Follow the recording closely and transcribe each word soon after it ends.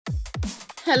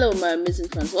Hello my amazing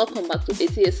friends, welcome back to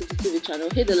ATS TV channel.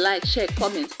 Hit the like, share,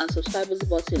 comment and subscribe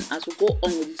button as we go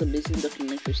on with this amazing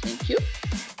documentaries. Thank you.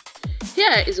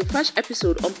 Here is a fresh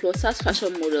episode on plus size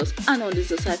fashion models, and on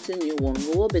this exciting new one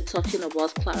we will be talking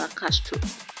about Clara Castro.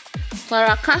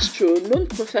 Clara Castro, known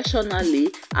professionally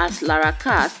as Clara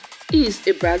Castro, is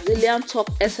a Brazilian top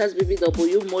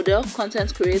SSBBW model,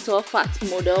 content creator, fat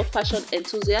model, fashion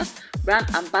enthusiast,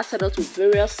 brand ambassador to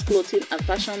various clothing and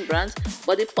fashion brands,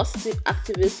 body positive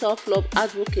activist, self-love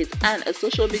advocate, and a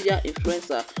social media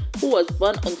influencer who was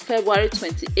born on February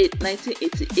 28,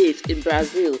 1988 in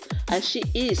Brazil, and she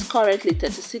is currently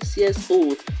 36 years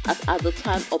old at the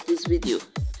time of this video.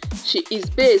 She is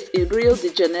based in Rio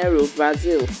de Janeiro,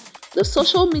 Brazil. The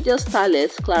social media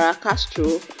starlet Clara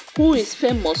Castro, who is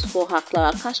famous for her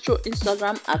Clara Castro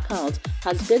Instagram account,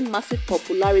 has gained massive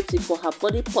popularity for her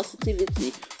body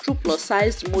positivity through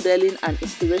plus-sized modeling and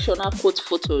inspirational quote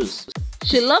photos.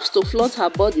 She loves to flaunt her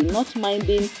body, not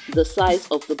minding the size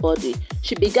of the body.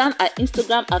 She began her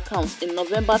Instagram account in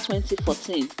November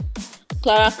 2014.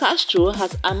 Clara Castro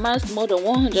has amassed more than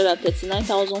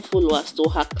 139,000 followers to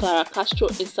her Clara Castro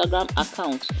Instagram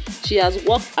account. She has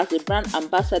worked as a brand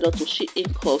ambassador to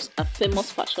Shein Curves and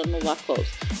famous Fashion Nova Curves.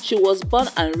 She was born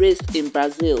and raised in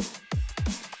Brazil.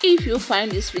 If you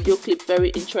find this video clip very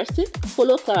interesting,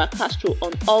 follow Clara Castro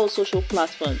on all social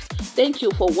platforms. Thank you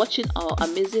for watching our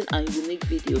amazing and unique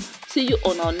video. See you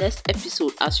on our next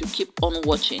episode as you keep on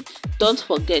watching. Don't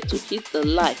forget to hit the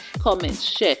like, comment,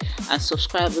 share and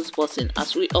subscribe button,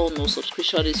 as we all know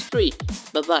subscription is free.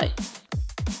 Bye bye.